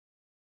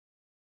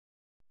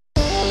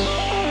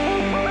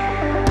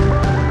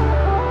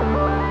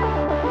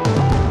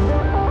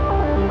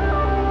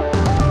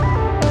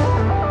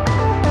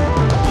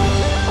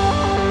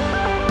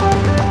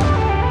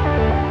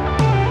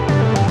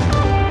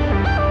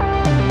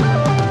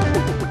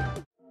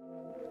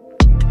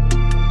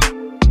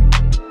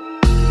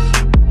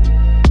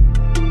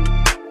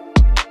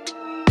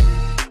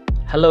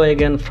Hello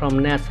again from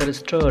Nature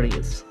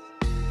Stories.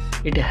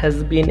 It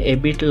has been a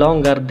bit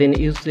longer than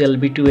usual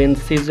between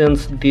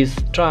seasons this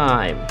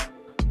time,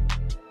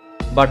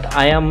 but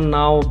I am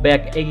now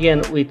back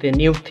again with a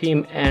new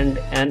theme and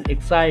an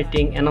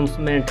exciting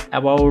announcement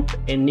about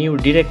a new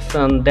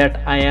direction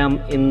that I am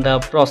in the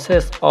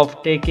process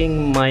of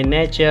taking my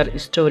nature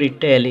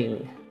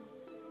storytelling.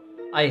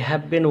 I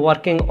have been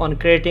working on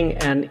creating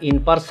an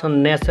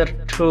in-person nature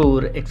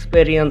tour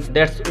experience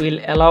that will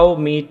allow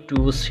me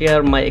to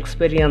share my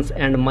experience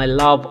and my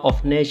love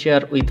of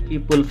nature with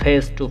people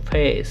face to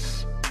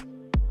face.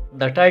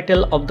 The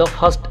title of the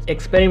first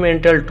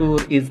experimental tour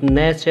is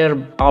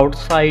Nature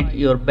Outside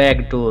Your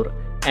Back Door,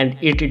 and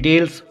it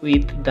deals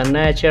with the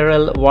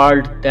natural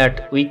world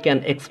that we can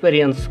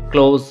experience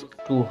close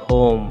to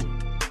home.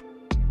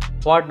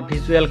 What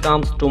visual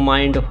comes to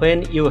mind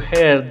when you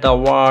hear the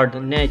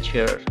word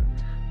nature?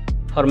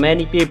 For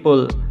many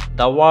people,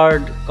 the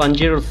word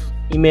conjures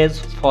images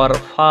for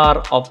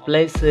far-off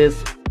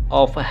places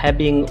of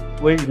having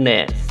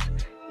wilderness.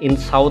 In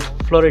South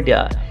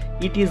Florida,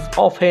 it is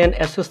often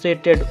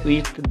associated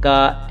with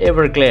the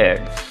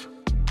Everglades.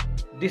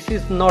 This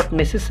is not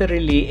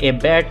necessarily a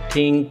bad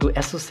thing to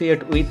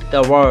associate with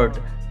the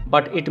word,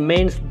 but it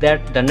means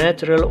that the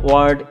natural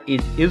world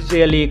is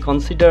usually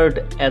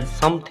considered as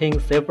something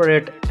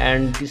separate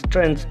and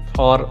distant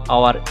for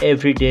our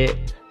everyday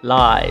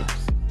lives.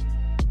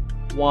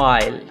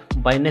 While,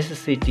 by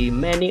necessity,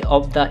 many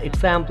of the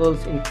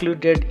examples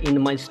included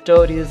in my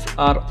stories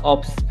are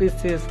of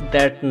species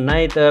that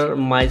neither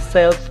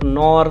myself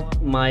nor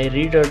my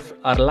readers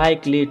are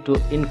likely to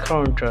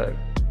encounter,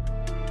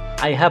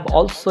 I have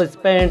also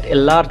spent a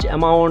large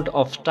amount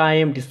of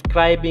time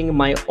describing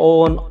my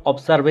own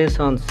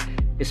observations,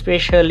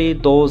 especially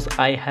those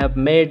I have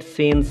made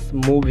since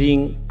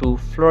moving to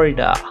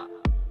Florida.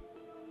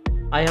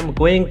 I am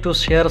going to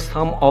share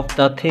some of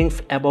the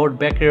things about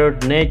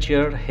backyard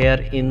nature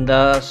here in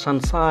the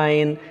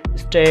Sunshine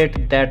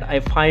State that I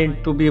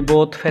find to be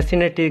both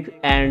fascinating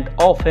and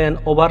often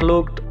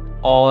overlooked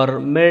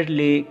or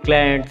merely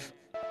glanced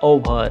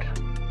over.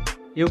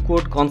 You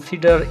could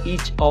consider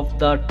each of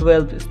the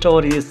 12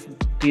 stories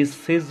this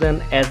season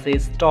as a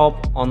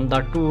stop on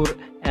the tour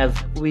as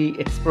we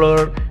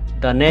explore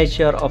the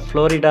nature of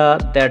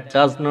Florida that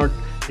does not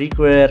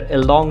require a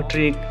long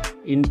trek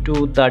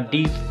into the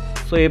deep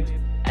swamp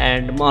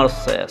and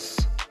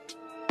marshes.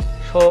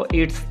 So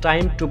it's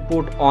time to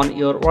put on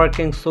your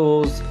working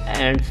shoes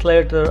and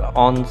slater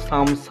on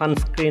some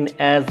sunscreen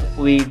as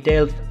we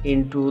delve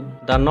into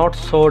the not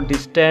so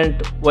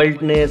distant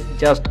wilderness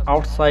just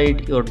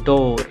outside your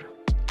door.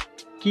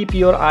 Keep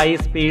your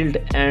eyes peeled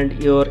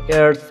and your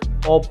ears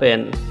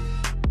open.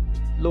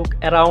 Look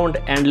around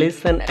and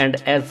listen,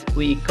 and as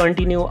we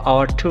continue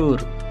our tour,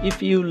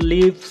 if you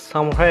live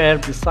somewhere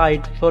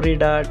beside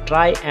Florida,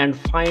 try and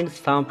find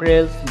some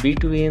parallels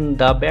between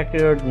the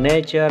backyard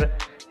nature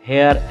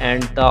here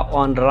and the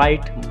one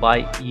right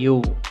by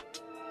you.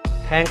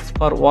 Thanks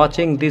for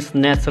watching this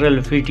natural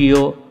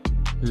video.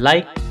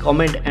 Like,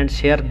 comment and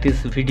share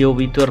this video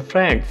with your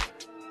friends.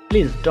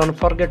 Please don't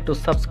forget to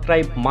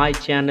subscribe my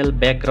channel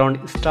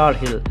Background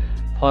Starhill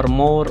for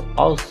more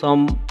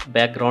awesome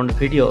background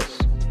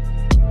videos.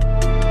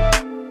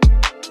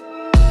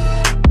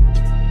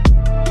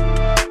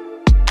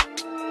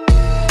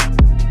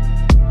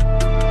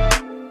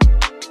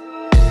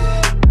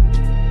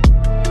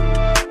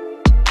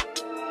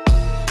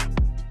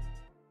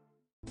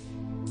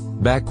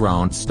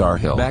 Background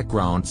Starhill.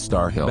 Background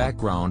Starhill.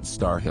 Background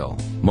Starhill.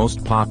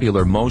 Most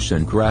popular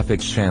motion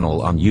graphics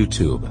channel on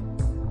YouTube.